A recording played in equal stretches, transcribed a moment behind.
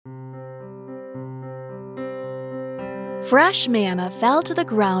Fresh manna fell to the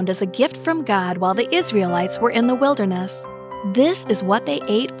ground as a gift from God while the Israelites were in the wilderness. This is what they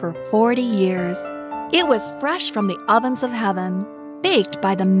ate for 40 years. It was fresh from the ovens of heaven, baked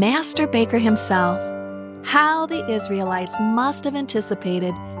by the master baker himself. How the Israelites must have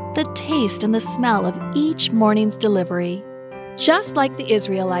anticipated the taste and the smell of each morning's delivery. Just like the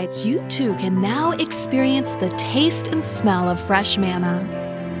Israelites, you too can now experience the taste and smell of fresh manna.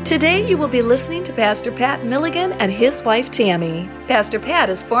 Today you will be listening to Pastor Pat Milligan and his wife Tami. Pastor Pat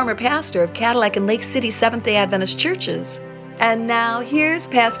is former pastor of Cadillac and Lake City Seventh-day Adventist churches. And now here's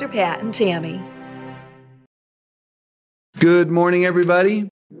Pastor Pat and Tami. Good morning,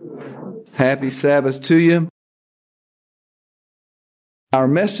 everybody. Happy Sabbath to you. Our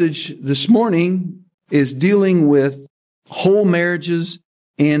message this morning is dealing with whole marriages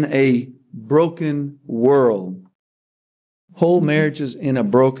in a broken world. Whole marriages in a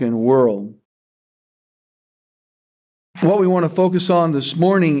broken world. What we want to focus on this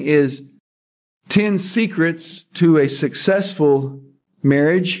morning is 10 secrets to a successful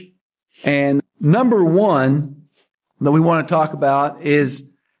marriage. And number one that we want to talk about is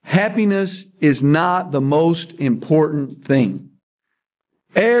happiness is not the most important thing.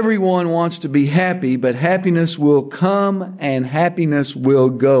 Everyone wants to be happy, but happiness will come and happiness will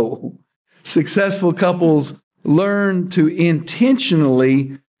go. Successful couples learn to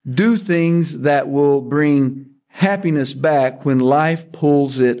intentionally do things that will bring happiness back when life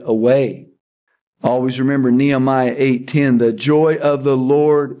pulls it away. Always remember Nehemiah 8:10, the joy of the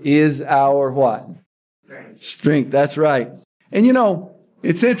Lord is our what? Strength. That's right. And you know,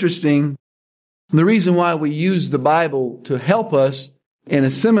 it's interesting. The reason why we use the Bible to help us in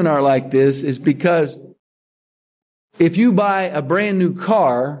a seminar like this is because if you buy a brand new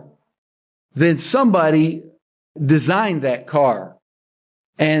car, then somebody designed that car.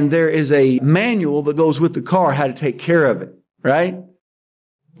 And there is a manual that goes with the car how to take care of it, right?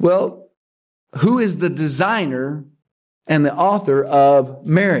 Well, who is the designer and the author of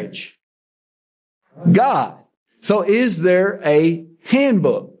marriage? God. So is there a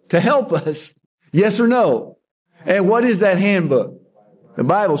handbook to help us? Yes or no? And what is that handbook? The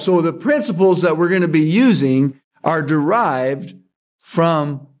Bible. So the principles that we're going to be using are derived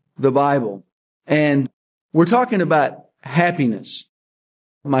from the Bible. And we're talking about happiness.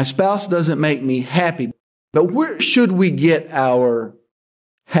 My spouse doesn't make me happy, but where should we get our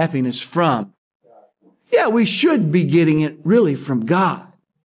happiness from? Yeah, we should be getting it really from God.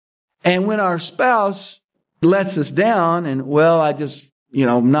 And when our spouse lets us down and, well,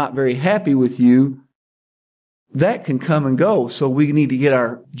 I'm not very happy with you, that can come and go. So we need to get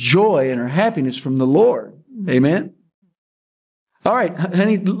our joy and our happiness from the Lord. Amen? All right,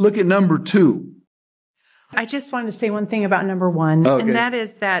 honey, look at number 2. I just wanted to say one thing about number 1, okay. And that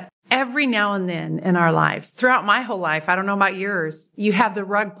is that every now and then in our lives, throughout my whole life, I don't know about yours, you have the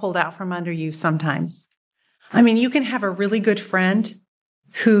rug pulled out from under you sometimes. I mean, you can have a really good friend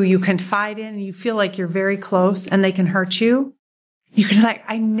who you confide in and you feel like you're very close and they can hurt you. You can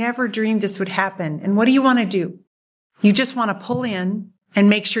I never dreamed this would happen. And what do you want to do? You just want to pull in and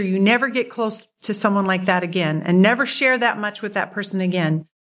make sure you never get close to someone like that again and never share that much with that person again,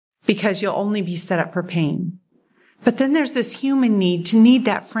 because you'll only be set up for pain. But then there's this human need to need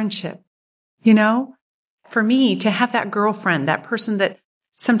that friendship. You know, for me to have that girlfriend, that person that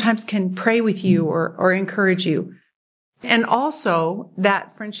sometimes can pray with you or encourage you. And also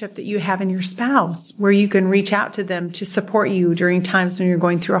that friendship that you have in your spouse, where you can reach out to them to support you during times when you're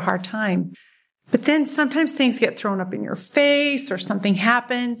going through a hard time. But then sometimes things get thrown up in your face or something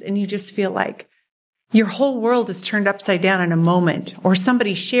happens and you just feel like your whole world is turned upside down in a moment, or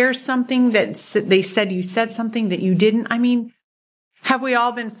somebody shares something that they said you said something that you didn't. I mean, have we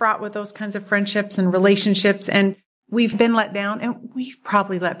all been fraught with those kinds of friendships and relationships, and we've been let down, and we've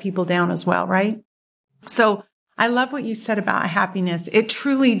probably let people down as well, right? So I love what you said about happiness. It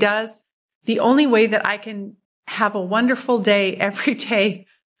truly does. The only way that I can have a wonderful day every day,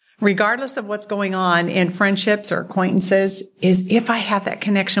 regardless of what's going on in friendships or acquaintances, is if I have that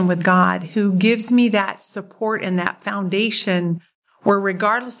connection with God, who gives me that support and that foundation where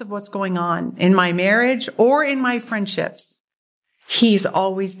regardless of what's going on in my marriage or in my friendships, He's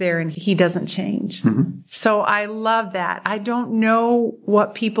always there and He doesn't change. Mm-hmm. So I love that. I don't know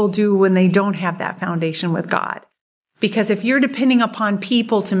what people do when they don't have that foundation with God. Because if you're depending upon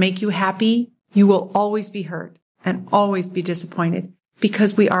people to make you happy, you will always be hurt and always be disappointed,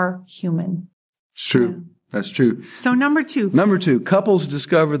 because we are human. It's true. Yeah. That's true. So number 2. Number 2, couples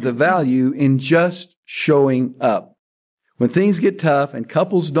discover the value in just showing up. When things get tough and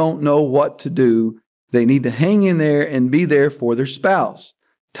couples don't know what to do, they need to hang in there and be there for their spouse.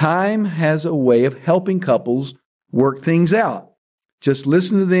 Time has a way of helping couples work things out. Just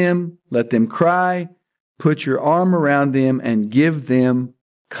listen to them, let them cry, put your arm around them, and give them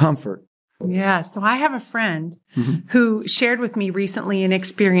comfort. Yeah. So I have a friend who shared with me recently an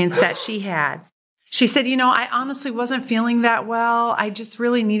experience that she had. She said, I honestly wasn't feeling that well. I just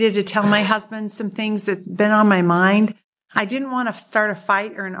really needed to tell my husband some things that's been on my mind. I didn't want to start a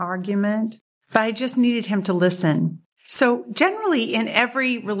fight or an argument, but I just needed him to listen. So generally in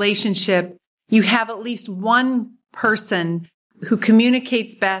every relationship, you have at least one person who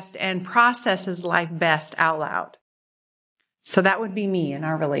communicates best and processes life best out loud. So that would be me in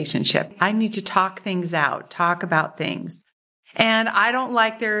our relationship. I need to talk things out, talk about things. And I don't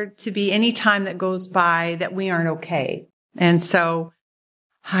like there to be any time that goes by that we aren't okay. And so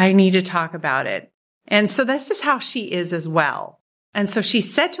I need to talk about it. And so this is how she is as well. And so she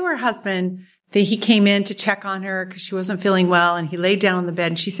said to her husband that he came in to check on her because she wasn't feeling well. And he laid down on the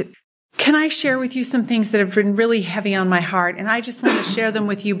bed and she said, can I share with you some things that have been really heavy on my heart? And I just want to share them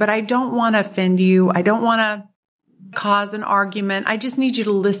with you, but I don't want to offend you. I don't want to cause an argument. I just need you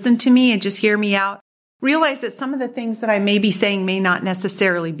to listen to me and just hear me out. Realize that some of the things that I may be saying may not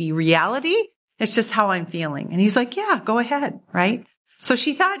necessarily be reality. It's just how I'm feeling. And he's like, yeah, go ahead. Right. So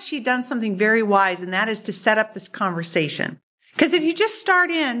she thought she'd done something very wise, and that is to set up this conversation. Because if you just start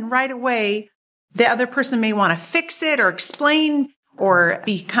in right away, the other person may want to fix it or explain or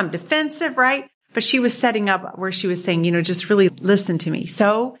become defensive. Right. But she was setting up where she was saying, just really listen to me.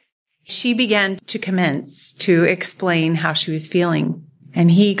 So she began to commence to explain how she was feeling,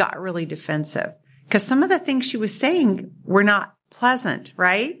 and he got really defensive because some of the things she was saying were not pleasant,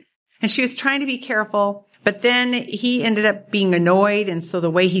 right? And she was trying to be careful, but then he ended up being annoyed, and so the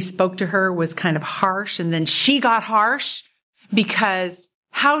way he spoke to her was kind of harsh, and then she got harsh because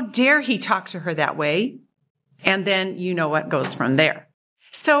how dare he talk to her that way? And then you know what goes from there.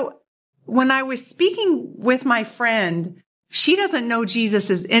 So when I was speaking with my friend, she doesn't know Jesus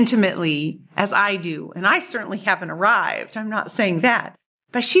as intimately as I do. And I certainly haven't arrived. I'm not saying that.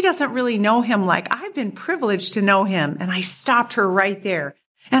 But she doesn't really know him like I've been privileged to know him. And I stopped her right there.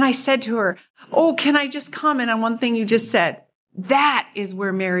 And I said to her, oh, can I just comment on one thing you just said? That is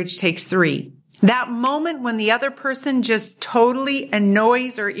where marriage takes three. That moment when the other person just totally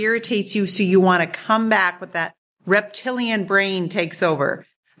annoys or irritates you, so you want to come back with that reptilian brain takes over,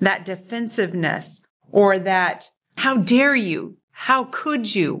 that defensiveness, or that how dare you? How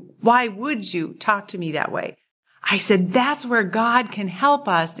could you? Why would you talk to me that way? I said, that's where God can help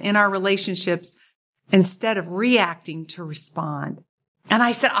us in our relationships instead of reacting to respond. And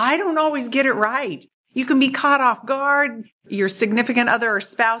I said, I don't always get it right. You can be caught off guard. Your significant other or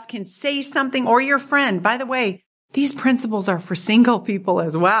spouse can say something, or your friend. By the way, these principles are for single people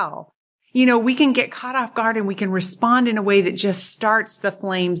as well. We can get caught off guard and we can respond in a way that just starts the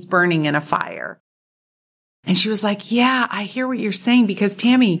flames burning in a fire. And she was like, yeah, I hear what you're saying, because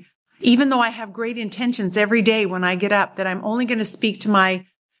Tami, even though I have great intentions every day when I get up that I'm only going to speak to my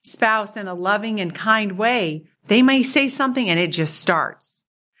spouse in a loving and kind way, they may say something and it just starts.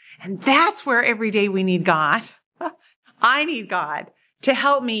 And that's where every day we need God. I need God to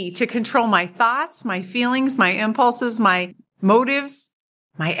help me to control my thoughts, my feelings, my impulses, my motives,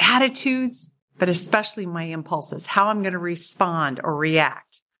 my attitudes, but especially my impulses, how I'm going to respond or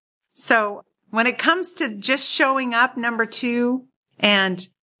react. So when it comes to just showing up, number 2, and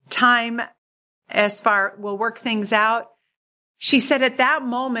time as far we'll work things out, she said at that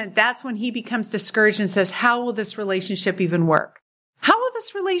moment, that's when he becomes discouraged and says, how will this relationship even work? How will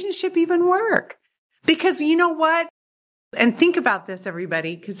this relationship even work? Because you know what? And think about this,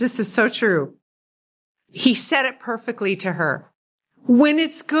 everybody, because this is so true. He said it perfectly to her. When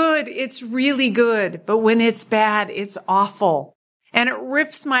it's good, it's really good. But when it's bad, it's awful. And it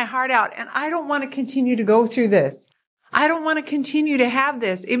rips my heart out. And I don't want to continue to go through this. I don't want to continue to have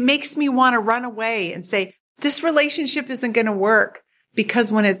this. It makes me want to run away and say, this relationship isn't going to work,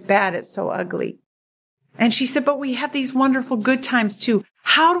 because when it's bad, it's so ugly. And she said, but we have these wonderful good times too.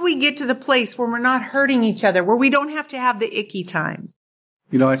 How do we get to the place where we're not hurting each other, where we don't have to have the icky times?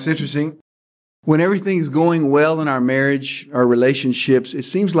 It's interesting. When everything's going well in our marriage, our relationships, it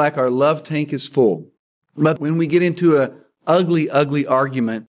seems like our love tank is full. But when we get into a ugly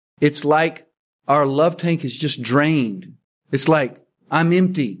argument, it's like our love tank is just drained. It's like, I'm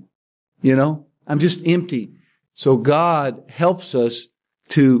empty. I'm just empty. So God helps us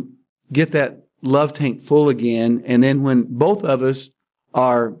to get that love tank full again. And then when both of us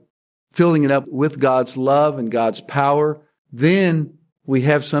are filling it up with God's love and God's power, then we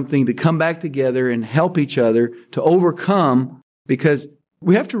have something to come back together and help each other to overcome, because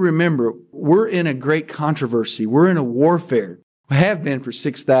we have to remember, we're in a great controversy. We're in a warfare. We have been for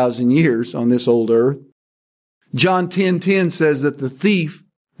 6,000 years on this old earth. John 10:10 says that the thief,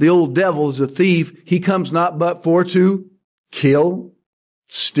 the old devil is a thief. He comes not but for to kill,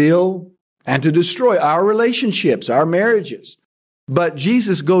 steal, and to destroy our relationships, our marriages. But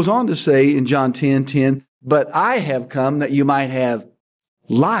Jesus goes on to say in John 10:10, but I have come that you might have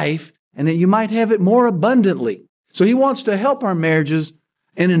life and that you might have it more abundantly. So he wants to help our marriages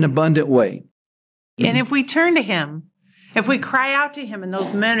in an abundant way. And if we turn to him, if we cry out to him in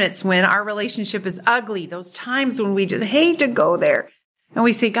those minutes when our relationship is ugly, those times when we just hate to go there, and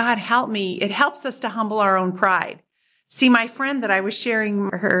we say, God, help me, it helps us to humble our own pride. See, my friend that I was sharing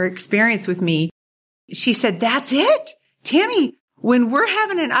her experience with me, she said, that's it. Tami, when we're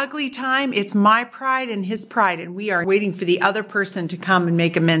having an ugly time, it's my pride and his pride, and we are waiting for the other person to come and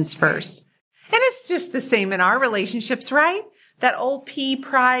make amends first. And it's just the same in our relationships, right? That old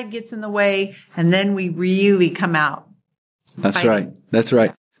pride gets in the way, and then we really come out. That's fighting. right. That's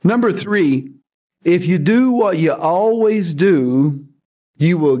right. Number 3, if you do what you always do,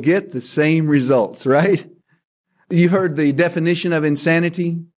 you will get the same results, right? You heard the definition of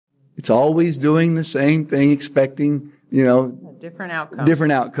insanity? It's always doing the same thing, expecting, a different outcome.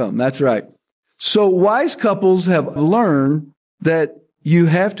 Different outcome. That's right. So wise couples have learned that you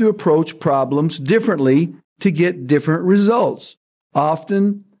have to approach problems differently to get different results.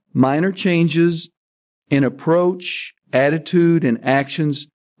 Often, minor changes in approach, attitude, and actions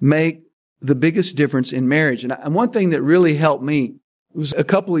make the biggest difference in marriage. And one thing that really helped me was a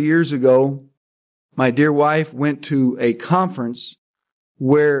couple of years ago, my dear wife went to a conference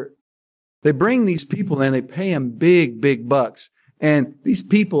where they bring these people and they pay them big, big bucks. And these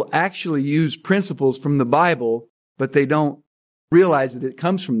people actually use principles from the Bible, but they don't realize that it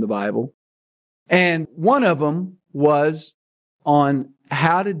comes from the Bible. And one of them was on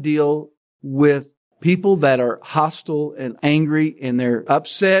how to deal with people that are hostile and angry and they're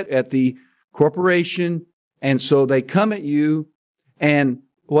upset at the corporation. And so they come at you. And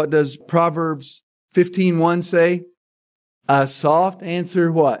what does Proverbs 15:1 say? A soft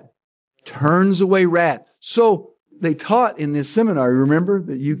answer, what? Turns away wrath. So they taught in this seminar, remember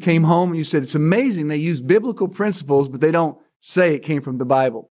that you came home and you said, it's amazing. They use biblical principles, but they don't say it came from the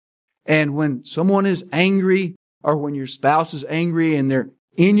Bible. And when someone is angry or when your spouse is angry and they're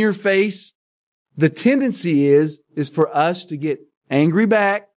in your face, the tendency is for us to get angry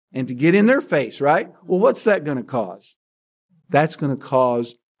back and to get in their face, right? Well, what's that going to cause? That's going to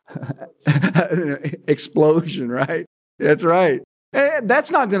cause explosion, right? That's right. And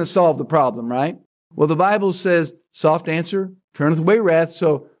that's not going to solve the problem, right? Well, the Bible says, soft answer turneth away wrath.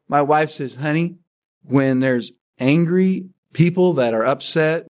 So my wife says, honey, when there's angry people that are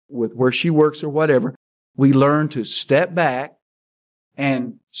upset with where she works or whatever, we learn to step back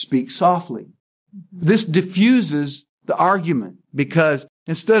and speak softly. This diffuses the argument because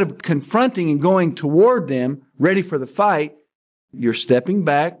instead of confronting and going toward them, ready for the fight, you're stepping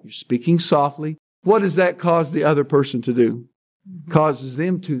back, you're speaking softly. What does that cause the other person to do? Causes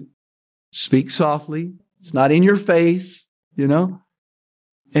them to speak softly. It's not in your face,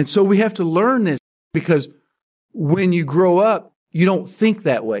 And so we have to learn this because when you grow up, you don't think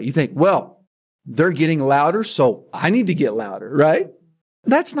that way. You think, well, they're getting louder, so I need to get louder, right?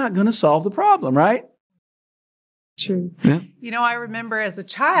 That's not going to solve the problem, right? True. Yeah. I remember as a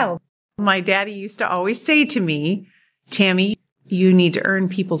child, my daddy used to always say to me, Tami, you need to earn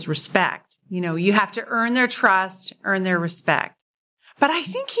people's respect. You have to earn their trust, earn their respect. But I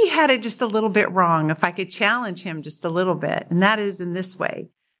think he had it just a little bit wrong, if I could challenge him just a little bit. And that is in this way.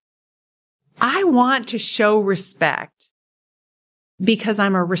 I want to show respect because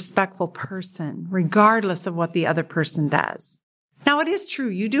I'm a respectful person, regardless of what the other person does. Now, it is true.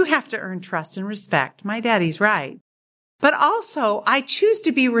 You do have to earn trust and respect. My daddy's right. But also, I choose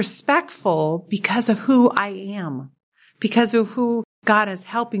to be respectful because of who I am, because of who God is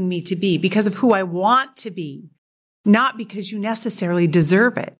helping me to be, because of who I want to be, not because you necessarily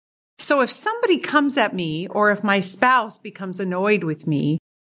deserve it. So if somebody comes at me or if my spouse becomes annoyed with me,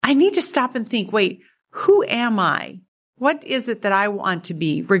 I need to stop and think, wait, who am I? What is it that I want to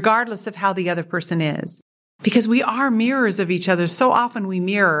be, regardless of how the other person is? Because we are mirrors of each other. So often we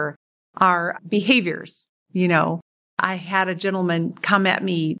mirror our behaviors. I had a gentleman come at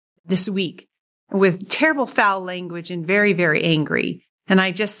me this week with terrible foul language and very, very angry. And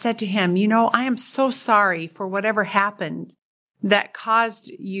I just said to him, I am so sorry for whatever happened that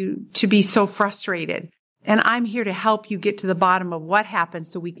caused you to be so frustrated. And I'm here to help you get to the bottom of what happened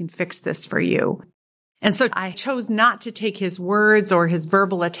so we can fix this for you. And so I chose not to take his words or his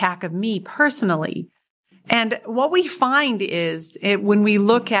verbal attack of me personally. And what we find is when we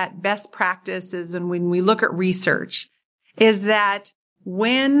look at best practices and when we look at research is that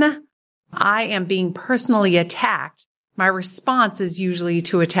when I am being personally attacked, my response is usually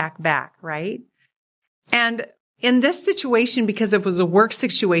to attack back, right? And in this situation, because it was a work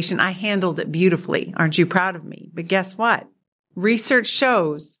situation, I handled it beautifully. Aren't you proud of me? But guess what? Research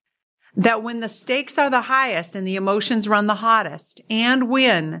shows that when the stakes are the highest and the emotions run the hottest, and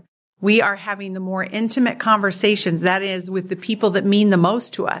when we are having the more intimate conversations, that is with the people that mean the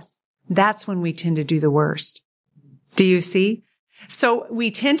most to us, that's when we tend to do the worst. Do you see? So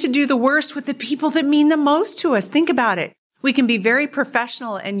we tend to do the worst with the people that mean the most to us. Think about it. We can be very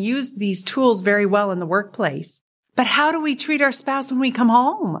professional and use these tools very well in the workplace. But how do we treat our spouse when we come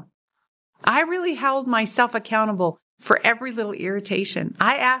home? I really held myself accountable for every little irritation.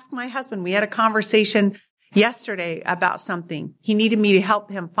 I asked my husband, we had a conversation yesterday about something. He needed me to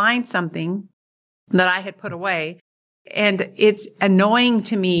help him find something that I had put away. And it's annoying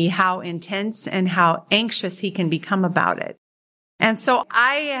to me how intense and how anxious he can become about it. And so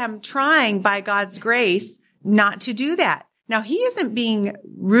I am trying by God's grace not to do that. Now, he isn't being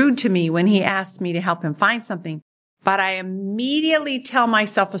rude to me when he asks me to help him find something, but I immediately tell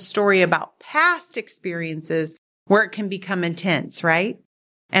myself a story about past experiences where it can become intense, right?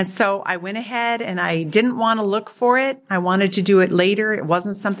 And so I went ahead and I didn't want to look for it. I wanted to do it later. It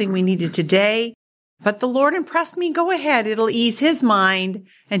wasn't something we needed today, but the Lord impressed me. Go ahead. It'll ease his mind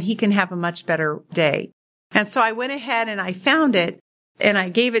and he can have a much better day. And so I went ahead and I found it and I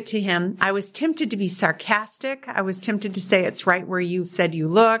gave it to him. I was tempted to be sarcastic. I was tempted to say it's right where you said you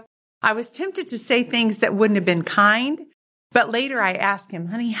look. I was tempted to say things that wouldn't have been kind. But later I asked him,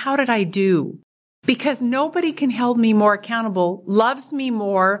 honey, how did I do? Because nobody can hold me more accountable, loves me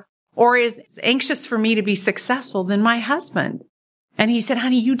more, or is anxious for me to be successful than my husband. And he said,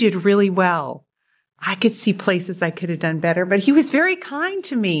 honey, you did really well. I could see places I could have done better, but he was very kind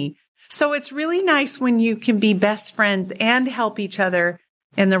to me. So it's really nice when you can be best friends and help each other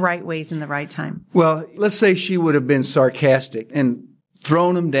in the right ways in the right time. Well, let's say she would have been sarcastic and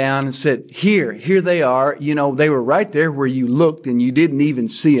thrown them down and said, here they are. You know, they were right there where you looked and you didn't even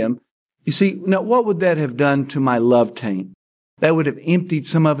see them. You see, now what would that have done to my love tank? That would have emptied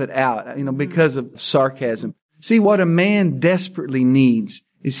some of it out, because of sarcasm. See, what a man desperately needs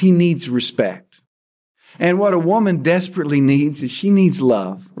is he needs respect. And what a woman desperately needs is she needs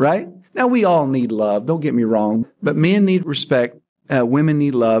love, right? Now, we all need love. Don't get me wrong. But men need respect. Women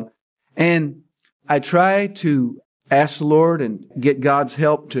need love. And I try to ask the Lord and get God's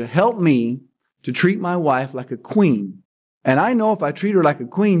help to help me to treat my wife like a queen. And I know if I treat her like a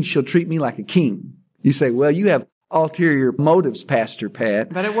queen, she'll treat me like a king. You say, well, you have ulterior motives, Pastor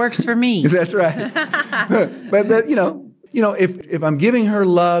Pat. But it works for me. That's right. But that, if I'm giving her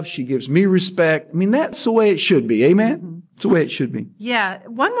love, she gives me respect. That's the way it should be. Amen? Mm-hmm. It's the way it should be. Yeah.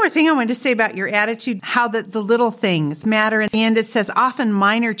 One more thing I wanted to say about your attitude, how that the little things matter. And it says often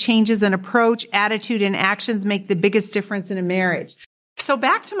minor changes in approach, attitude, and actions make the biggest difference in a marriage. So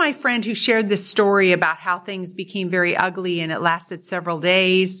back to my friend who shared this story about how things became very ugly and it lasted several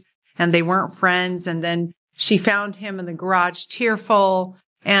days and they weren't friends. And then she found him in the garage tearful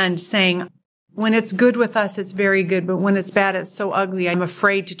and saying, when it's good with us, it's very good. But when it's bad, it's so ugly. I'm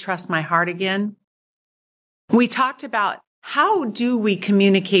afraid to trust my heart again. We talked about how do we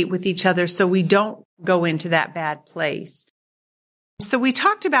communicate with each other so we don't go into that bad place. So we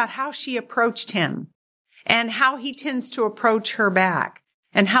talked about how she approached him and how he tends to approach her back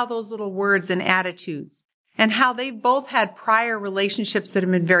and how those little words and attitudes and how they both had prior relationships that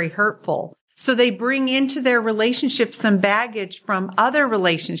have been very hurtful. So they bring into their relationship some baggage from other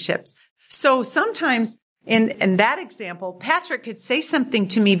relationships. So sometimes in that example, Patrick could say something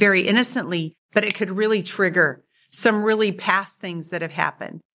to me very innocently, but it could really trigger some really past things that have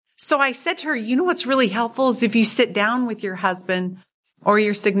happened. So I said to her, you know what's really helpful is if you sit down with your husband or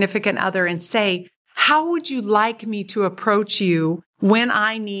your significant other and say, how would you like me to approach you when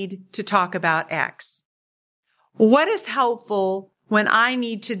I need to talk about X? What is helpful when I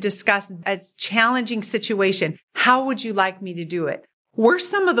need to discuss a challenging situation? How would you like me to do it? Were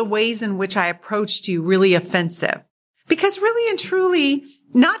some of the ways in which I approached you really offensive? Because really and truly,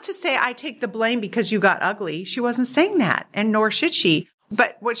 not to say I take the blame because you got ugly. She wasn't saying that, and nor should she.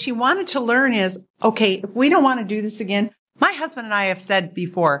 But what she wanted to learn is, okay, if we don't want to do this again, my husband and I have said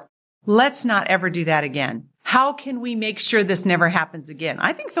before, let's not ever do that again. How can we make sure this never happens again?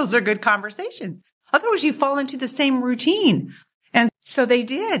 I think those are good conversations. Otherwise, you fall into the same routine. And so they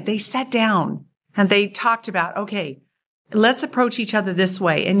did. They sat down and they talked about, okay, let's approach each other this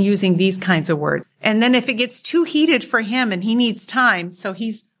way and using these kinds of words. And then if it gets too heated for him and he needs time, so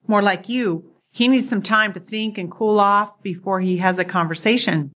he's more like you, he needs some time to think and cool off before he has a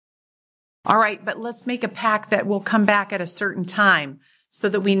conversation. All right, but let's make a pact that we'll come back at a certain time so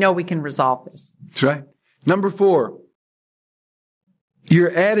that we know we can resolve this. That's right. Number 4,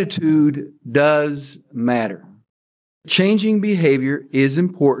 your attitude does matter. Changing behavior is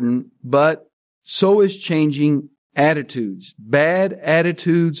important, but so is changing attitudes. Bad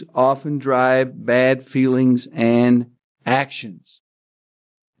attitudes often drive bad feelings and actions.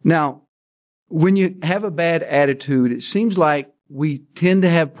 Now, when you have a bad attitude, it seems like we tend to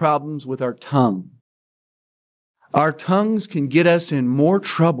have problems with our tongue. Our tongues can get us in more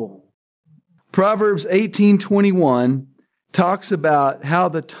trouble. Proverbs 18:21 talks about how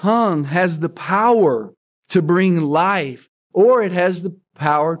the tongue has the power to bring life, or it has the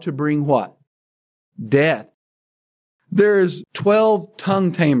power to bring what? Death. There's 12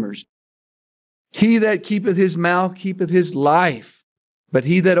 tongue tamers. He that keepeth his mouth keepeth his life, but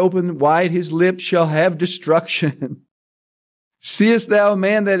he that openeth wide his lips shall have destruction. Seest thou a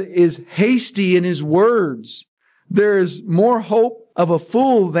man that is hasty in his words? There is more hope of a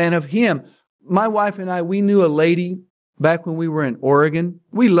fool than of him. My wife and I, we knew a lady back when we were in Oregon.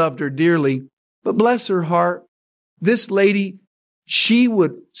 We loved her dearly, but bless her heart, this lady, she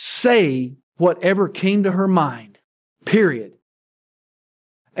would say whatever came to her mind, period.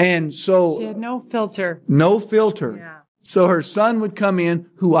 And so She had no filter. no filter. Yeah. So her son would come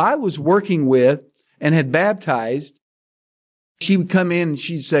in, who I was working with and had baptized. She would come in and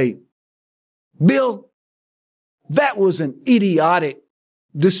she'd say, Bill, that was an idiotic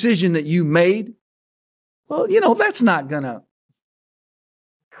decision that you made. Well, that's not going to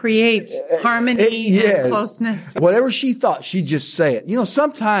Create harmony and closeness. Whatever she thought, she'd just say it.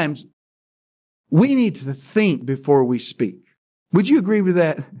 Sometimes we need to think before we speak. Would you agree with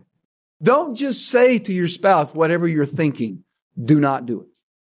that? Don't just say to your spouse whatever you're thinking. Do not do it.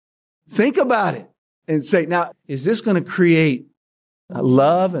 Think about it and say, now, is this going to create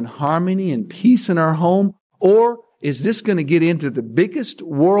love and harmony and peace in our home? Or is this going to get into the biggest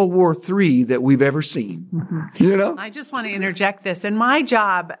World War III that we've ever seen? Mm-hmm. I just want to interject this. In my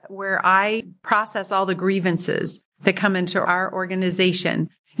job, where I process all the grievances that come into our organization,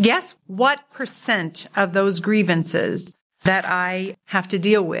 guess what % of those grievances that I have to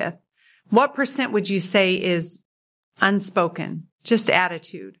deal with, what % would you say is unspoken, just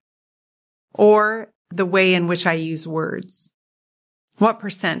attitude, or the way in which I use words? What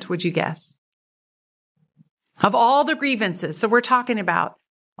 % would you guess? Of all the grievances, so we're talking about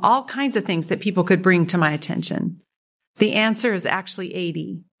all kinds of things that people could bring to my attention. The answer is actually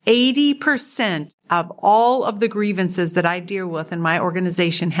 80. 80% of all of the grievances that I deal with in my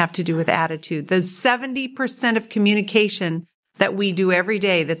organization have to do with attitude. There's 70% of communication that we do every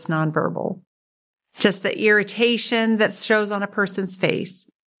day that's nonverbal. Just the irritation that shows on a person's face,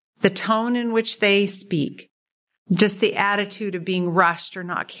 the tone in which they speak, just the attitude of being rushed or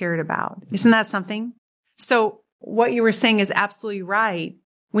not cared about. Isn't that something? So what you were saying is absolutely right.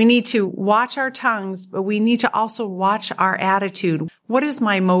 We need to watch our tongues, but we need to also watch our attitude. What is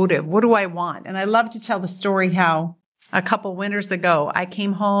my motive? What do I want? And I love to tell the story how a couple winters ago, I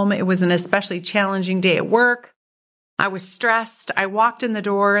came home. It was an especially challenging day at work. I was stressed. I walked in the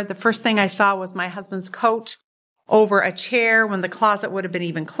door. The first thing I saw was my husband's coat over a chair when the closet would have been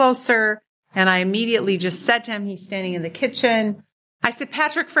even closer. And I immediately just said to him, he's standing in the kitchen. I said,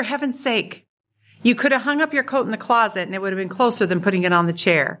 Patrick, for heaven's sake, you could have hung up your coat in the closet and it would have been closer than putting it on the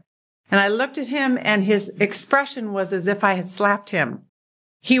chair. And I looked at him and his expression was as if I had slapped him.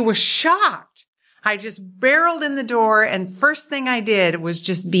 He was shocked. I just barreled in the door and first thing I did was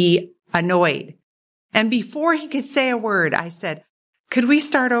just be annoyed. And before he could say a word, I said, could we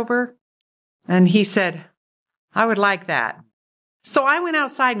start over? And he said, I would like that. So I went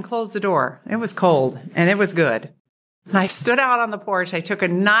outside and closed the door. It was cold and it was good. And I stood out on the porch. I took a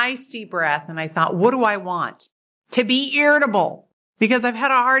nice deep breath and I thought, what do I want? To be irritable because I've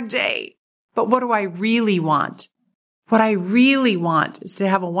had a hard day. But what do I really want? What I really want is to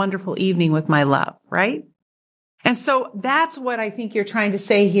have a wonderful evening with my love, right? And so that's what I think you're trying to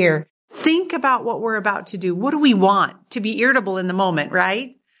say here. Think about what we're about to do. What do we want? To be irritable in the moment,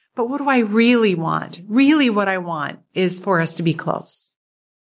 right? But what do I really want? Really what I want is for us to be close.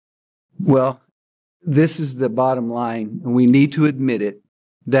 Well, this is the bottom line, and we need to admit it,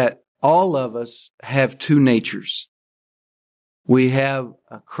 that all of us have two natures. We have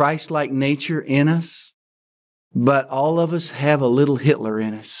a Christ-like nature in us, but all of us have a little Hitler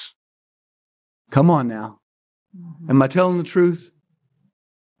in us. Come on now. Am I telling the truth?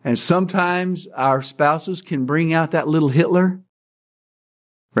 And sometimes our spouses can bring out that little Hitler,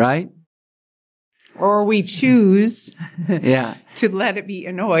 right? Or we choose yeah. to let it be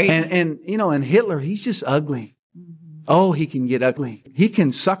annoyed. And Hitler, he's just ugly. Mm-hmm. Oh, he can get ugly. He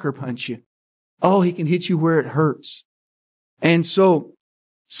can sucker punch you. Oh, he can hit you where it hurts. And so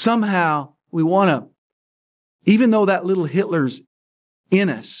somehow we want to, even though that little Hitler's in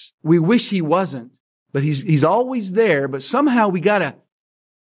us, we wish he wasn't, but he's always there, but somehow we got to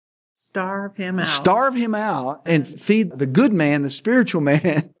starve him out and feed the good man, the spiritual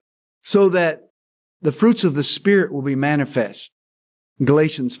man, so that the fruits of the Spirit will be manifest.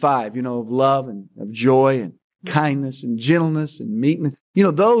 Galatians 5, of love and of joy and kindness and gentleness and meekness.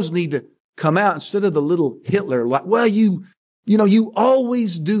 Those need to come out instead of the little Hitler, like, well, you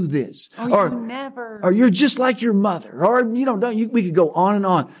always do this. Or you're just like your mother. Or, we could go on and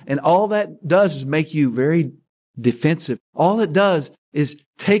on. And all that does is make you very defensive. All it does is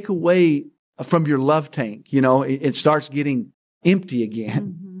take away from your love tank. It starts getting empty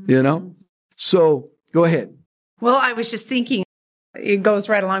again, So go ahead. Well, I was just thinking, it goes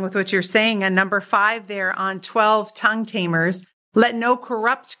right along with what you're saying. And number 5 there on 12 tongue tamers, let no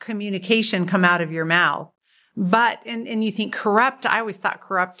corrupt communication come out of your mouth. But, and you think corrupt, I always thought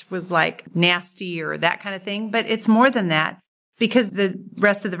corrupt was like nasty or that kind of thing, but it's more than that because the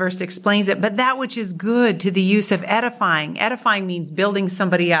rest of the verse explains it. But that which is good to the use of edifying. Edifying means building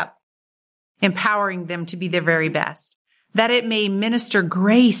somebody up, empowering them to be their very best, that it may minister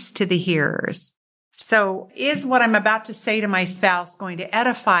grace to the hearers. So is what I'm about to say to my spouse going to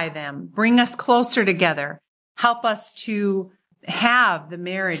edify them, bring us closer together, help us to have the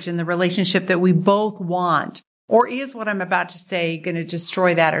marriage and the relationship that we both want? Or is what I'm about to say going to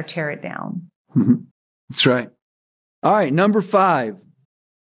destroy that or tear it down? That's right. All right. Number 5,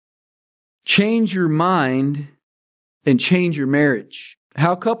 change your mind and change your marriage.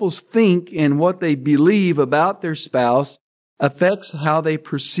 How couples think and what they believe about their spouse affects how they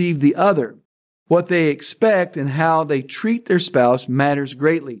perceive the other. What they expect and how they treat their spouse matters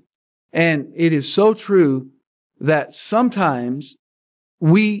greatly. And it is so true that sometimes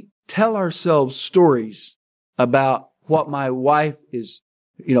we tell ourselves stories about what my wife is,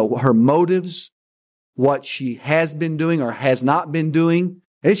 her motives, what she has been doing or has not been doing.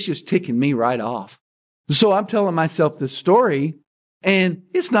 It's just ticking me right off. So I'm telling myself this story and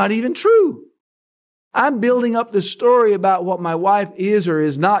it's not even true. I'm building up this story about what my wife is or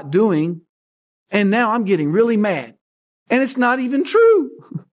is not doing. And now I'm getting really mad and it's not even true.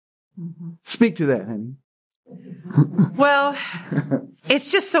 Speak to that, honey. Well,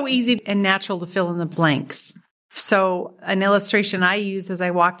 it's just so easy and natural to fill in the blanks. So an illustration I use is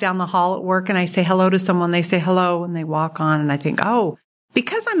I walk down the hall at work and I say hello to someone. They say hello and they walk on and I think, oh,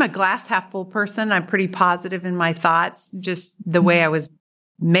 because I'm a glass half full person, I'm pretty positive in my thoughts, just the way I was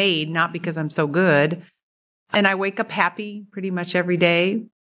made, not because I'm so good. And I wake up happy pretty much every day.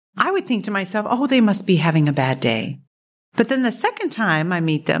 I would think to myself, oh, they must be having a bad day. But then the second time I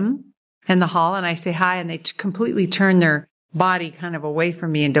meet them in the hall and I say hi and they completely turn their body kind of away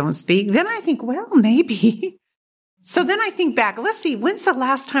from me and don't speak, then I think, well, maybe. So then I think back, let's see, when's the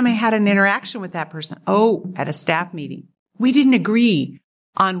last time I had an interaction with that person? Oh, at a staff meeting. We didn't agree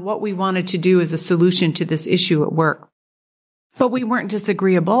on what we wanted to do as a solution to this issue at work. But we weren't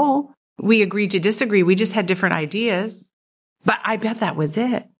disagreeable. We agreed to disagree. We just had different ideas. But I bet that was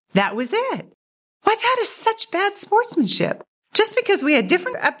it. That was it. Why, that is such bad sportsmanship. Just because we had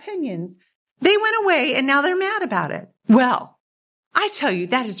different opinions, they went away and now they're mad about it. Well, I tell you,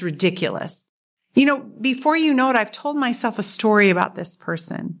 that is ridiculous. Before you know it, I've told myself a story about this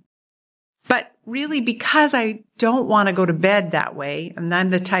person. But really, because I don't want to go to bed that way, and I'm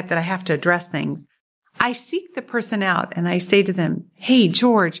the type that I have to address things, I seek the person out and I say to them, hey,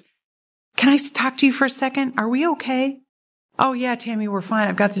 George, can I talk to you for a second? Are we okay? Oh, yeah, Tami, we're fine.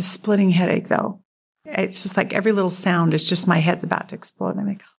 I've got this splitting headache, though. It's just like every little sound is just my head's about to explode. I'm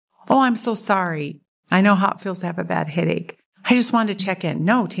like, oh, I'm so sorry. I know how it feels to have a bad headache. I just wanted to check in.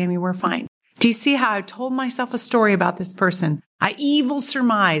 No, Tami, we're fine. Do you see how I told myself a story about this person? I evil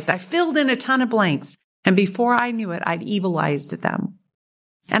surmised. I filled in a ton of blanks. And before I knew it, I'd evilized them.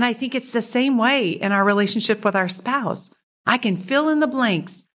 And I think it's the same way in our relationship with our spouse. I can fill in the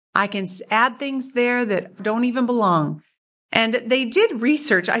blanks. I can add things there that don't even belong. And they did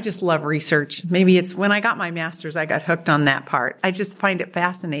research. I just love research. Maybe it's when I got my master's, I got hooked on that part. I just find it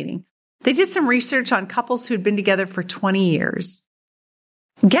fascinating. They did some research on couples who'd been together for 20 years.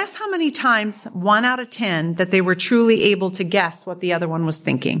 Guess how many times, 1 out of 10, that they were truly able to guess what the other one was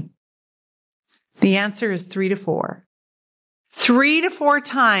thinking? The answer is 3 to 4. 3 to 4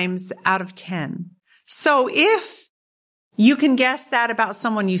 times out of 10. So if you can guess that about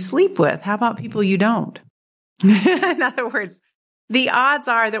someone you sleep with, how about people you don't? In other words, the odds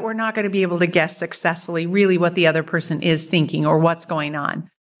are that we're not going to be able to guess successfully really what the other person is thinking or what's going on.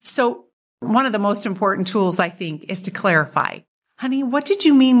 So one of the most important tools, I think, is to clarify. Honey, what did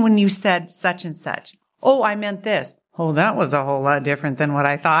you mean when you said such and such? Oh, I meant this. oh, that was a whole lot different than what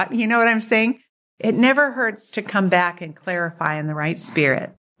I thought. You know what I'm saying? It never hurts to come back and clarify in the right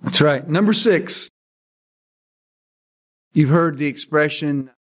spirit. That's right. Number 6, you've heard the expression,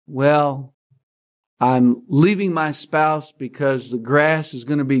 well, I'm leaving my spouse because the grass is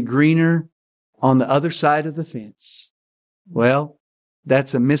going to be greener on the other side of the fence. Well,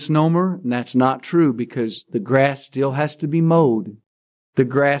 that's a misnomer, and that's not true, because the grass still has to be mowed. The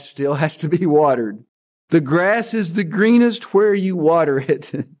grass still has to be watered. The grass is the greenest where you water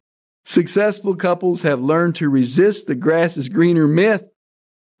it. Successful couples have learned to resist the grass is greener myth,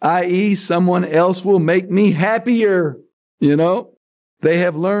 i.e., someone else will make me happier. They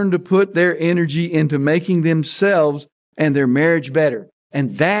have learned to put their energy into making themselves and their marriage better.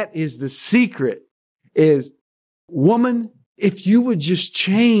 And that is the secret, is, woman, if you would just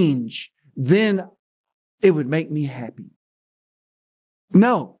change, then it would make me happy.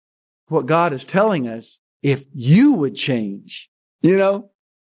 No, what God is telling us, if you would change, the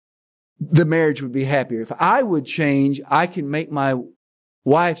marriage would be happier. If I would change, I can make my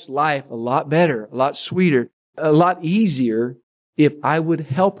wife's life a lot better, a lot sweeter, a lot easier if I would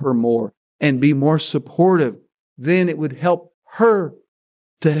help her more and be more supportive. Then it would help her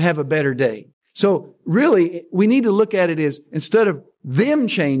to have a better day. So really, we need to look at it as, instead of them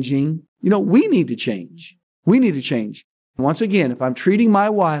changing, we need to change. We need to change. Once again, if I'm treating my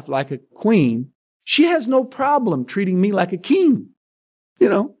wife like a queen, she has no problem treating me like a king,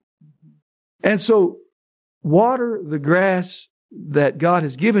 And so water the grass that God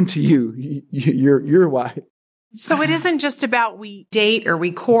has given to you, your wife. So it isn't just about we date or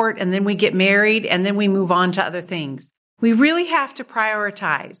we court and then we get married and then we move on to other things. We really have to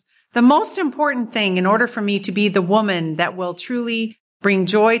prioritize. The most important thing in order for me to be the woman that will truly bring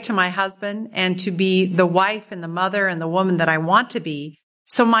joy to my husband and to be the wife and the mother and the woman that I want to be.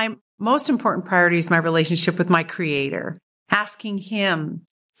 So my most important priority is my relationship with my Creator, asking Him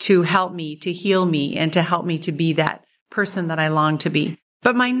to help me, to heal me, and to help me to be that person that I long to be.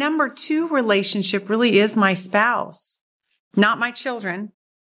 But my number 2 relationship really is my spouse, not my children,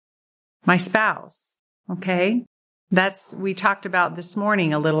 my spouse. Okay. We talked about this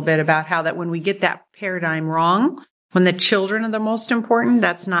morning a little bit about how that when we get that paradigm wrong, when the children are the most important,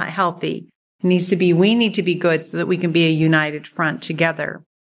 that's not healthy. We need to be good so that we can be a united front together.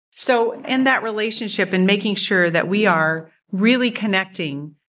 So in that relationship and making sure that we are really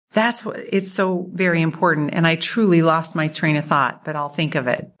connecting, it's so very important. And I truly lost my train of thought, but I'll think of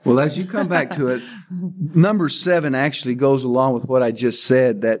it. Well, as you come back to it, number 7 actually goes along with what I just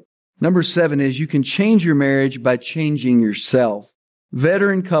said, that number 7 is you can change your marriage by changing yourself.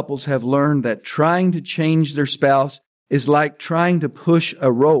 Veteran couples have learned that trying to change their spouse is like trying to push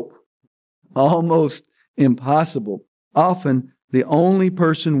a rope. Almost impossible. Often, the only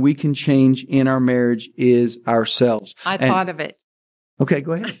person we can change in our marriage is ourselves. I thought of it. Okay,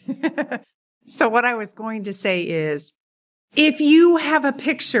 go ahead. So what I was going to say is, if you have a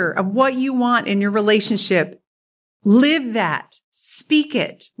picture of what you want in your relationship, live that, speak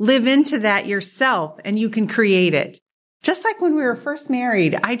it, live into that yourself, and you can create it. Just like when we were first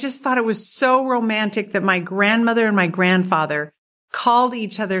married, I just thought it was so romantic that my grandmother and my grandfather called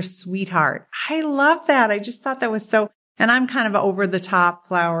each other sweetheart. I love that. I just thought that was so, and I'm kind of an over the top,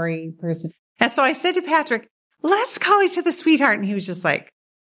 flowery person. And so I said to Patrick, let's call each other sweetheart. And he was just like,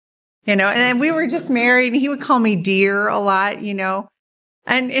 and then we were just married and he would call me dear a lot,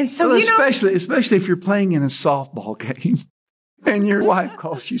 And so, well, especially if you're playing in a softball game and your wife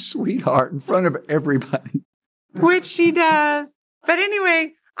calls you sweetheart in front of everybody. Which she does. But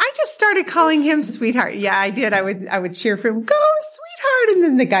anyway, I just started calling him sweetheart. Yeah, I did. I would cheer for him, go sweetheart. And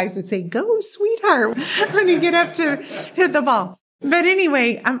then the guys would say, go sweetheart when you get up to hit the ball. But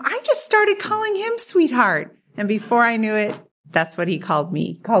anyway, I just started calling him sweetheart. And before I knew it, that's what he called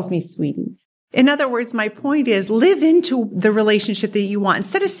me. He calls me sweetie. In other words, my point is live into the relationship that you want.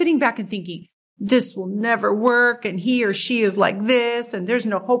 Instead of sitting back and thinking, this will never work and he or she is like this and there's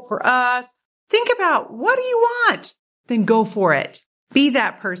no hope for us. Think about, what do you want? Then go for it. Be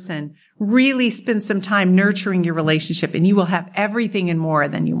that person. Really spend some time nurturing your relationship and you will have everything and more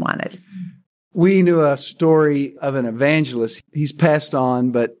than you wanted. We knew a story of an evangelist. He's passed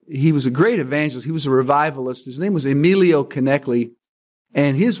on, but he was a great evangelist. He was a revivalist. His name was Emilio Canecli,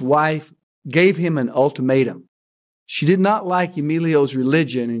 and his wife gave him an ultimatum. She did not like Emilio's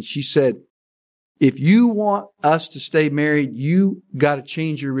religion, and she said, if you want us to stay married, you got to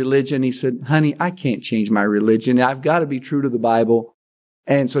change your religion. He said, honey, I can't change my religion. I've got to be true to the Bible.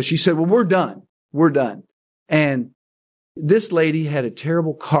 And so she said, well, we're done. We're done. And this lady had a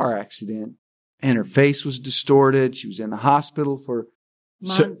terrible car accident and her face was distorted. She was in the hospital for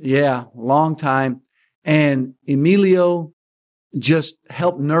months. A long time. And Emilio just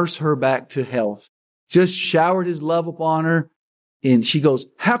helped nurse her back to health, just showered his love upon her. And she goes,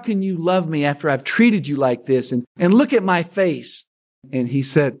 how can you love me after I've treated you like this? And look at my face. And he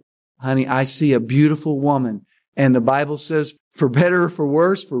said, honey, I see a beautiful woman. And the Bible says, for better or for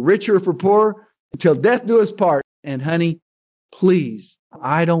worse, for richer or for poorer, until death do us part. And honey, please,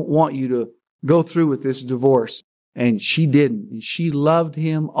 I don't want you to go through with this divorce. And she didn't. And she loved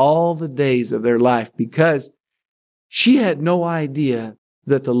him all the days of their life because she had no idea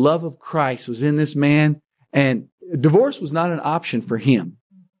that the love of Christ was in this man. And divorce was not an option for him.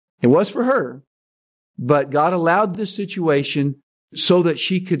 It was for her. But God allowed this situation so that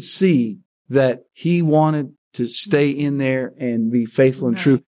she could see that he wanted to stay in there and be faithful and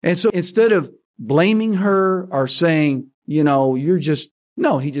true. And so instead of blaming her or saying, you're just,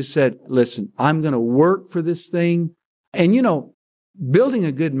 no, he just said, listen, I'm going to work for this thing. And building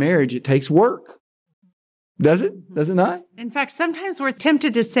a good marriage, it takes work. Does it? Does it not? In fact, sometimes we're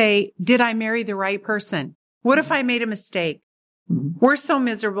tempted to say, did I marry the right person? What if I made a mistake? Mm-hmm. We're so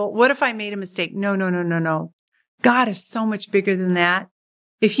miserable. What if I made a mistake? No. God is so much bigger than that.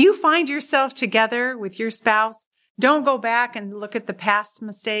 If you find yourself together with your spouse, don't go back and look at the past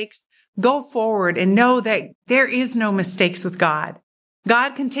mistakes. Go forward and know that there is no mistakes with God.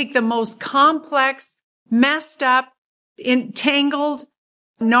 God can take the most complex, messed up, entangled,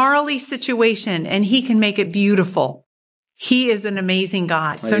 gnarly situation and he can make it beautiful. He is an amazing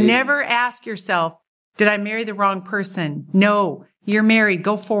God. So never ask yourself, did I marry the wrong person? No, you're married.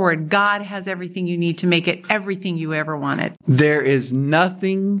 Go forward. God has everything you need to make it everything you ever wanted. There is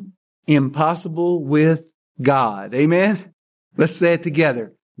nothing impossible with God. Amen. Let's say it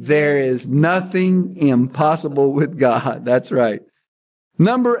together. There is nothing impossible with God. That's right.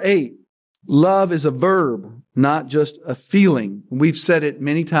 Number 8, love is a verb, not just a feeling. We've said it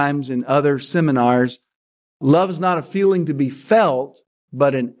many times in other seminars. Love is not a feeling to be felt,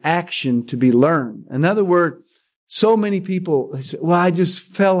 but an action to be learned. In other words, so many people, they say, well, I just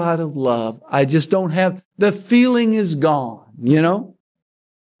fell out of love. I just don't have, the feeling is gone,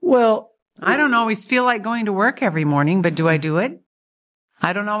 Well, I don't always feel like going to work every morning, but do I do it?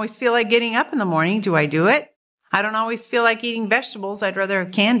 I don't always feel like getting up in the morning. Do I do it? I don't always feel like eating vegetables. I'd rather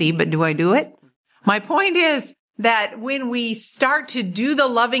have candy, but do I do it? My point is that when we start to do the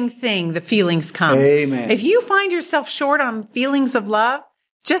loving thing, the feelings come. Amen. If you find yourself short on feelings of love,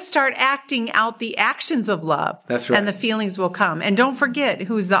 just start acting out the actions of love. That's right. And the feelings will come. And don't forget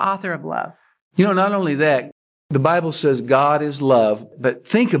who's the author of love. Not only that, the Bible says God is love, but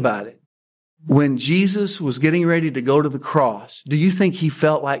think about it. When Jesus was getting ready to go to the cross, do you think he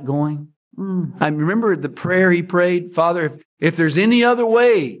felt like going? I remember the prayer he prayed, Father, if there's any other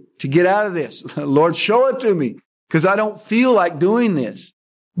way to get out of this, Lord, show it to me, because I don't feel like doing this.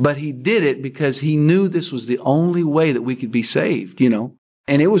 But he did it because he knew this was the only way that we could be saved,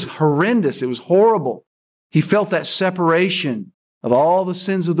 And it was horrendous. It was horrible. He felt that separation of all the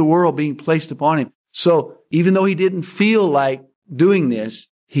sins of the world being placed upon him. So even though he didn't feel like doing this,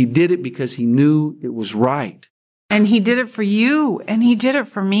 he did it because he knew it was right. And he did it for you, and he did it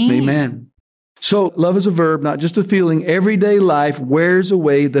for me. Amen. So love is a verb, not just a feeling. Everyday life wears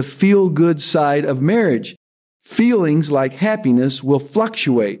away the feel-good side of marriage. Feelings like happiness will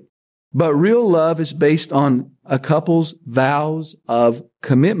fluctuate, but real love is based on a couple's vows of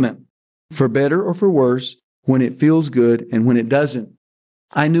commitment, for better or for worse, when it feels good and when it doesn't.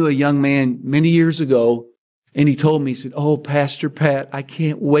 I knew a young man many years ago, and he told me, he said, oh, Pastor Pat, I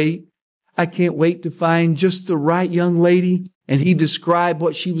can't wait. I can't wait to find just the right young lady. And he described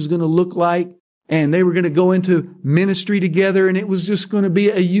what she was going to look like. And they were going to go into ministry together, and it was just going to be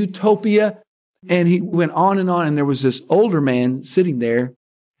a utopia. And he went on. And there was this older man sitting there,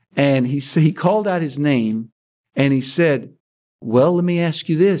 and he called out his name, and he said, well, let me ask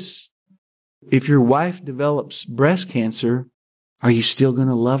you this. If your wife develops breast cancer, are you still going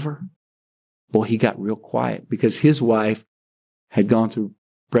to love her? Well, he got real quiet because his wife had gone through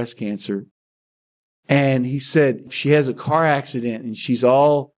breast cancer. And he said, if she has a car accident and she's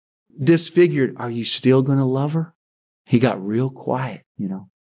all disfigured, are you still going to love her? He got real quiet,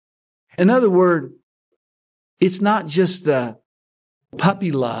 In other words, it's not just the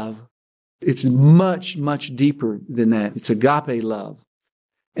puppy love. It's much, much deeper than that. It's agape love.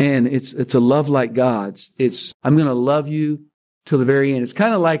 And it's a love like God's. I'm going to love you till the very end. It's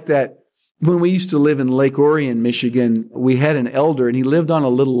kind of like that. When we used to live in Lake Orion, Michigan, we had an elder, and he lived on a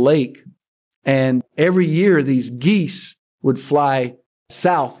little lake. And every year, these geese would fly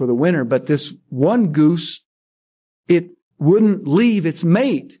south for the winter. But this one goose, it wouldn't leave its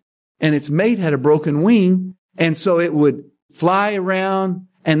mate. And its mate had a broken wing. And so it would fly around,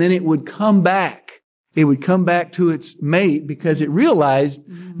 and then it would come back. it would come back to its mate because it realized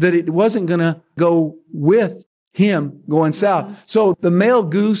that it wasn't going to go with him going south. So the male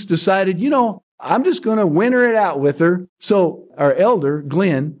goose decided, I'm just going to winter it out with her. So our elder,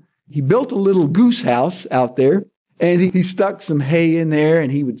 Glenn, he built a little goose house out there, and he stuck some hay in there,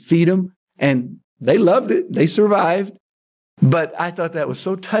 and he would feed them, and they loved it. They survived. But I thought that was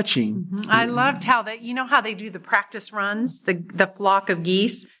so touching. I loved how how they do the practice runs, the flock of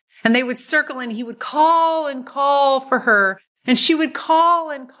geese, and they would circle and he would call and call for her, and she would call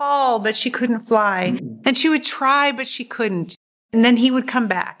and call, but she couldn't fly, and she would try, but she couldn't. And then he would come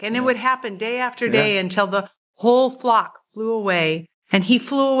back, and it would happen day after day until the whole flock flew away, and he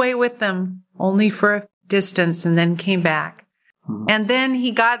flew away with them only for a distance and then came back. And then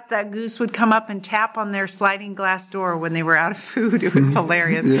that goose would come up and tap on their sliding glass door when they were out of food. It was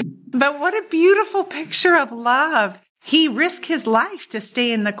hilarious. But what a beautiful picture of love. He risked his life to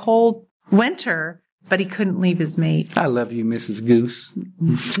stay in the cold winter, but he couldn't leave his mate. I love you, Mrs. Goose.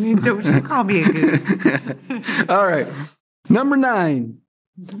 Don't you call me a goose. All right. Number 9.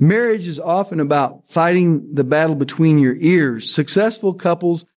 Marriage is often about fighting the battle between your ears. Successful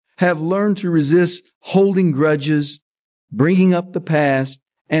couples have learned to resist holding grudges, bringing up the past,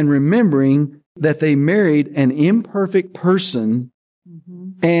 and remembering that they married an imperfect person,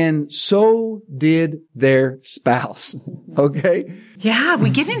 and so did their spouse. Okay? Yeah, we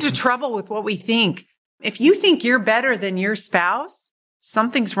get into trouble with what we think. If you think you're better than your spouse,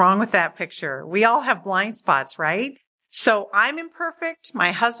 something's wrong with that picture. We all have blind spots, right? So I'm imperfect.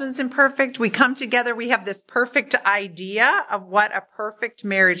 My husband's imperfect. We come together. We have this perfect idea of what a perfect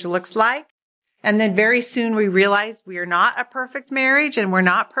marriage looks like. And then very soon we realize we are not a perfect marriage and we're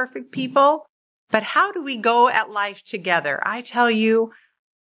not perfect people. But how do we go at life together? I tell you,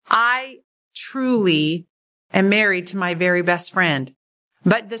 I truly am married to my very best friend.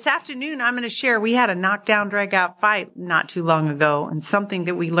 But this afternoon, I'm going to share, we had a knockdown, drag out fight not too long ago, and something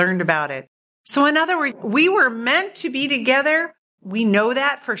that we learned about it. So in other words, we were meant to be together. We know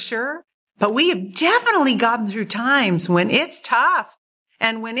that for sure. But we have definitely gotten through times when it's tough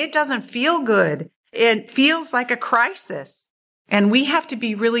and when it doesn't feel good. It feels like a crisis. And we have to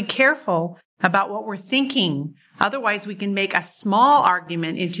be really careful about what we're thinking. Otherwise, we can make a small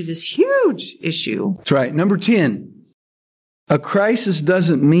argument into this huge issue. That's right. Number 10, a crisis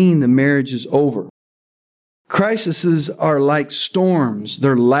doesn't mean the marriage is over. Crises are like storms.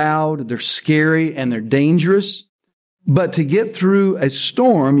 They're loud, they're scary, and they're dangerous. But to get through a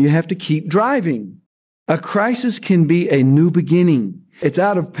storm, you have to keep driving. A crisis can be a new beginning. It's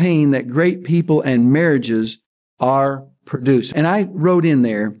out of pain that great people and marriages are produced. And I wrote in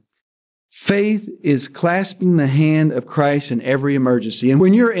there, faith is clasping the hand of Christ in every emergency. And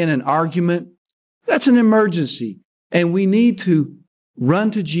when you're in an argument, that's an emergency. And we need to run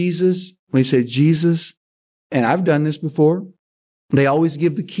to Jesus. When you say, Jesus, and I've done this before, they always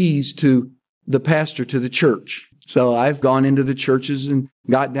give the keys to the pastor to the church. So I've gone into the churches and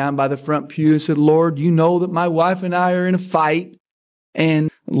got down by the front pew and said, Lord, you know that my wife and I are in a fight.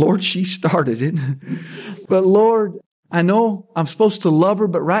 And Lord, she started it. But Lord, I know I'm supposed to love her,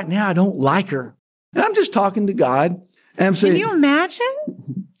 but right now I don't like her. And I'm just talking to God. And I'm saying, can you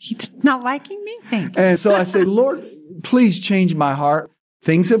imagine? He's not liking me? Thank you. And so I say, Lord, please change my heart.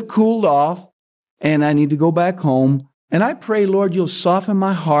 Things have cooled off and I need to go back home. And I pray, Lord, you'll soften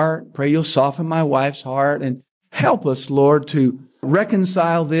my heart. Pray you'll soften my wife's heart and help us, Lord, to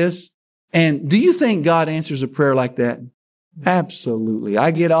reconcile this. And do you think God answers a prayer like that? Absolutely.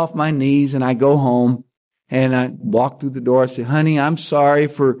 I get off my knees and I go home and I walk through the door. I say, honey, I'm sorry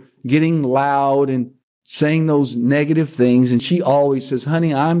for getting loud and saying those negative things. And she always says,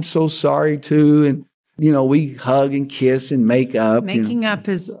 honey, I'm so sorry too. And, we hug and kiss and make up. Making up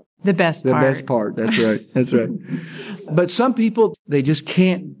is the best part. The best part. That's right. That's right. But some people, they just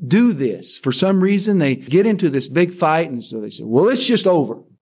can't do this. For some reason, they get into this big fight and so they say, well, it's just over.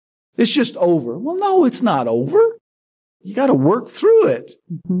 It's just over. Well, no, it's not over. You got to work through it.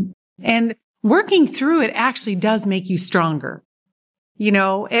 Mm-hmm. And working through it actually does make you stronger.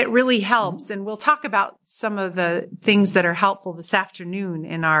 It really helps. And we'll talk about some of the things that are helpful this afternoon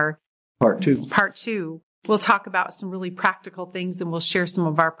in our Part two. We'll talk about some really practical things and we'll share some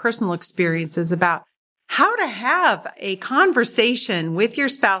of our personal experiences about how to have a conversation with your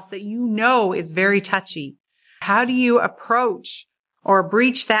spouse that is very touchy. How do you approach or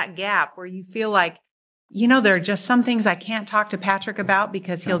breach that gap where you feel like, there are just some things I can't talk to Patrick about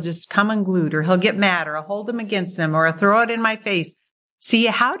because he'll just come unglued or he'll get mad or I'll hold him against him or I'll throw it in my face. See,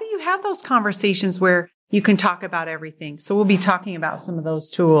 how do you have those conversations where you can talk about everything? So we'll be talking about some of those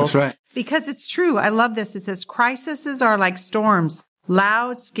tools. That's right. Because it's true. I love this. It says crises are like storms,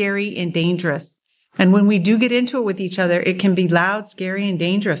 loud, scary, and dangerous. And when we do get into it with each other, it can be loud, scary, and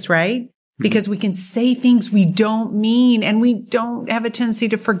dangerous, right? Because we can say things we don't mean, and we don't have a tendency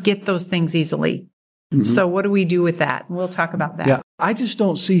to forget those things easily. Mm-hmm. So what do we do with that? We'll talk about that. Yeah, I just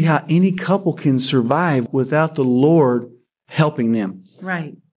don't see how any couple can survive without the Lord helping them.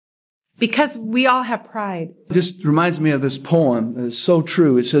 Right. Because we all have pride. It just reminds me of this poem. It's so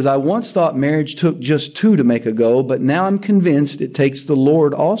true. It says, I once thought marriage took just two to make a go, but now I'm convinced it takes the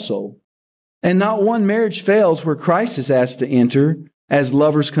Lord also. And not one marriage fails where Christ is asked to enter as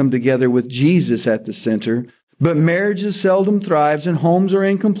lovers come together with Jesus at the center. But marriages seldom thrives and homes are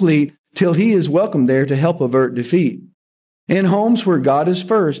incomplete till He is welcome there to help avert defeat. In homes where God is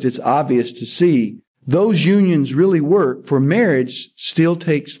first, it's obvious to see those unions really work, for marriage still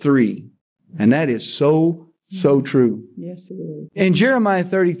takes three. And that is so true. Yes, it is. In Jeremiah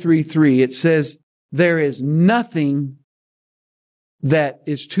 33:3, it says, there is nothing that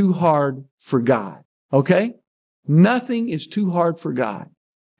is too hard for God. Okay? Nothing is too hard for God.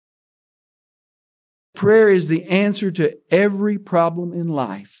 Prayer is the answer to every problem in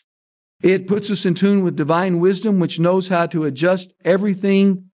life. It puts us in tune with divine wisdom, which knows how to adjust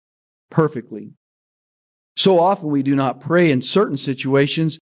everything perfectly. So often we do not pray in certain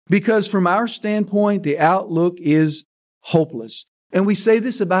situations because from our standpoint, the outlook is hopeless. And we say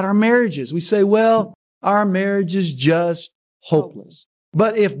this about our marriages. We say, well, our marriage is just hopeless.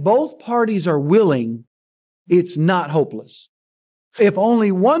 But if both parties are willing, it's not hopeless. If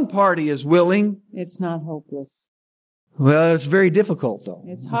only one party is willing, it's not hopeless. Well, it's very difficult though.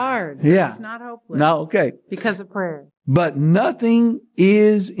 It's hard. Yeah. It's not hopeless. No, okay. Because of prayer. But nothing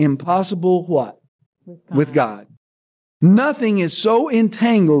is impossible what? With God. Nothing is so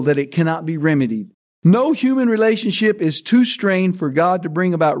entangled that it cannot be remedied. No human relationship is too strained for God to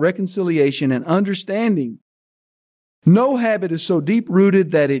bring about reconciliation and understanding. No habit is so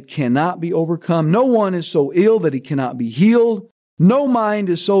deep-rooted that it cannot be overcome. No one is so ill that it cannot be healed. No mind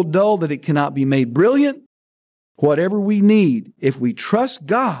is so dull that it cannot be made brilliant. Whatever we need, if we trust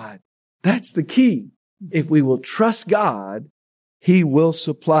God, that's the key. If we will trust God, He will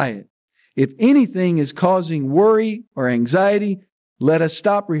supply it. If anything is causing worry or anxiety, let us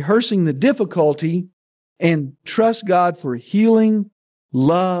stop rehearsing the difficulty and trust God for healing,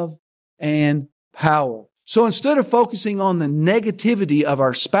 love, and power. So instead of focusing on the negativity of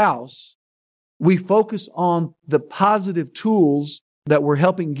our spouse, we focus on the positive tools that we're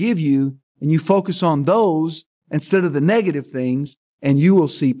helping give you, and you focus on those instead of the negative things, and you will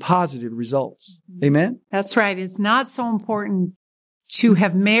see positive results. Amen? That's right. It's not so important to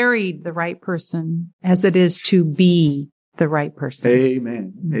have married the right person as it is to be the right person.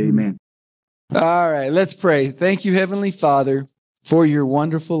 Amen. Mm-hmm. Amen. All right, let's pray. Thank you, Heavenly Father, for your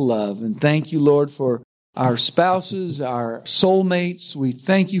wonderful love. And thank you, Lord, for our spouses, our soulmates. We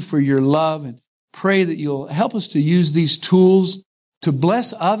thank you for your love and pray that you'll help us to use these tools to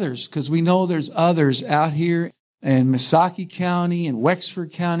bless others, because we know there's others out here in Misaki County and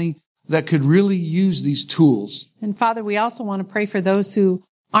Wexford County that could really use these tools. And Father, we also want to pray for those who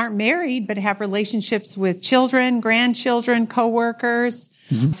aren't married but have relationships with children, grandchildren, coworkers,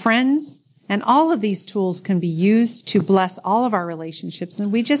 friends. And all of these tools can be used to bless all of our relationships.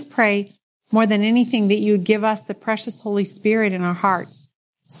 And we just pray more than anything that you would give us the precious Holy Spirit in our hearts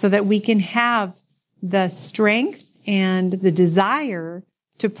so that we can have the strength and the desire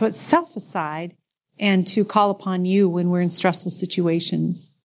to put self aside and to call upon you when we're in stressful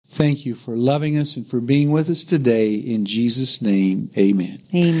situations. Thank you for loving us and for being with us today. In Jesus' name, amen.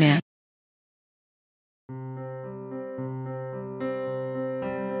 Amen.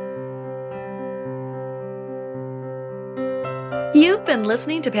 You've been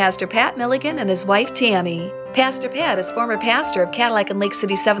listening to Pastor Pat Milligan and his wife Tami. Pastor Pat is former pastor of Cadillac and Lake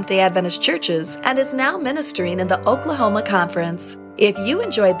City Seventh-day Adventist churches and is now ministering in the Oklahoma Conference. If you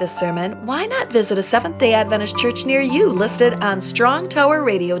enjoyed this sermon, why not visit a Seventh-day Adventist church near you listed on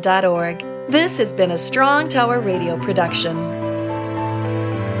strongtowerradio.org. This has been a Strong Tower Radio production.